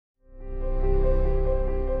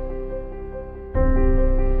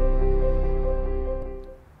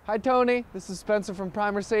Hi Tony, this is Spencer from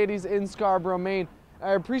Prime Mercedes in Scarborough, Maine.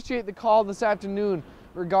 I appreciate the call this afternoon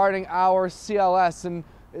regarding our CLS, and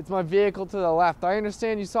it's my vehicle to the left. I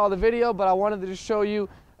understand you saw the video, but I wanted to just show you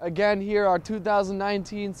again here our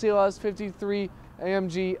 2019 CLS53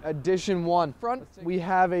 AMG Edition 1. Front, we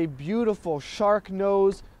have a beautiful shark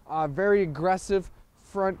nose, very aggressive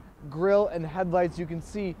front grille and headlights. You can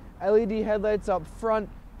see LED headlights up front.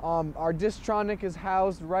 Our Distronic is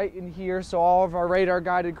housed right in here, so all of our radar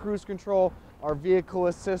guided cruise control, our vehicle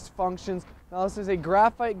assist functions. Now this is a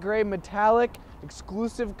Graphite Grey Metallic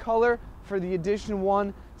exclusive color for the Edition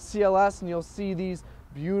 1 CLS, and you'll see these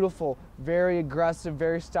beautiful, very aggressive,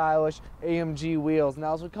 very stylish AMG wheels.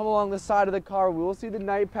 Now as we come along the side of the car, we will see the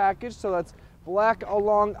night package, so that's black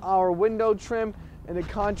along our window trim, and it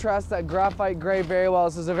contrasts that graphite gray very well.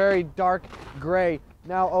 This is a very dark gray.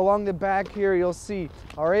 Now along the back here, you'll see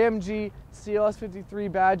our AMG CLS53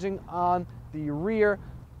 badging on the rear,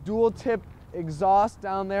 dual tip exhaust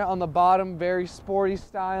down there on the bottom, very sporty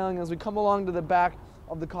styling. As we come along to the back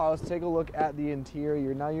of the car, let's take a look at the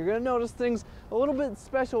interior. Now you're going to notice things a little bit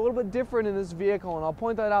special, a little bit different in this vehicle, and I'll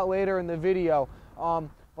point that out later in the video.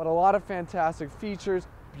 But a lot of fantastic features,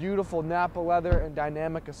 beautiful Nappa leather and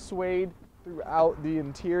DINAMICA suede throughout the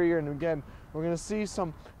interior. And again, we're going to see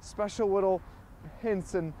some special little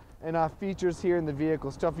hints and features here in the vehicle,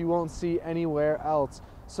 stuff you won't see anywhere else.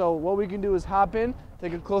 So what we can do is hop in,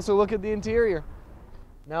 take a closer look at the interior.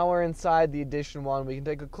 Now we're inside the Edition 1. We can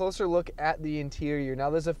take a closer look at the interior. Now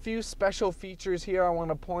there's a few special features here I want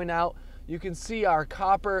to point out. You can see our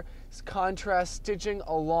copper contrast stitching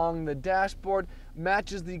along the dashboard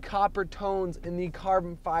matches the copper tones in the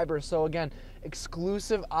carbon fiber. So again,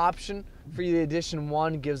 exclusive option for the Edition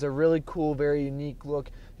 1, gives a really cool, very unique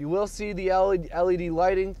look. You will see the LED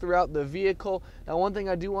lighting throughout the vehicle. Now one thing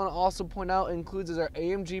I do want to also point out includes is our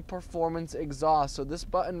AMG Performance exhaust. So this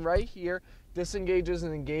button right here disengages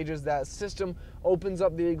and engages that system, opens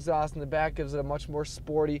up the exhaust, and the back gives it a much more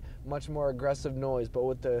sporty, much more aggressive noise. But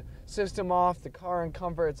with the system off, the car in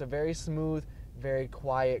comfort, it's a very smooth, very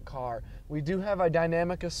quiet car. We do have a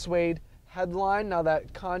DINAMICA suede headline. Now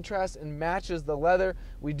that contrasts and matches the leather.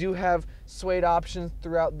 We do have suede options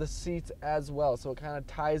throughout the seats as well, so it kind of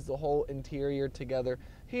ties the whole interior together.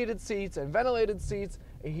 Heated seats and ventilated seats,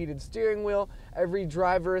 a heated steering wheel, every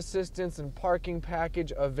driver assistance and parking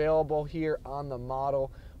package available here on the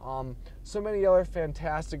model. So many other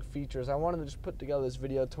fantastic features. I wanted to just put together this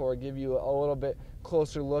video tour, give you a little bit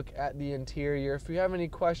closer look at the interior. If you have any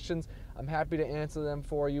questions, I'm happy to answer them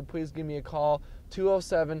for you. Please give me a call,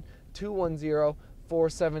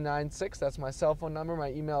 207-210-4796. That's my cell phone number.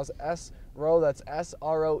 My email is sroe, that's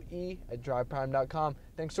SROE, @driveprime.com.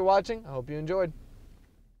 Thanks for watching. I hope you enjoyed.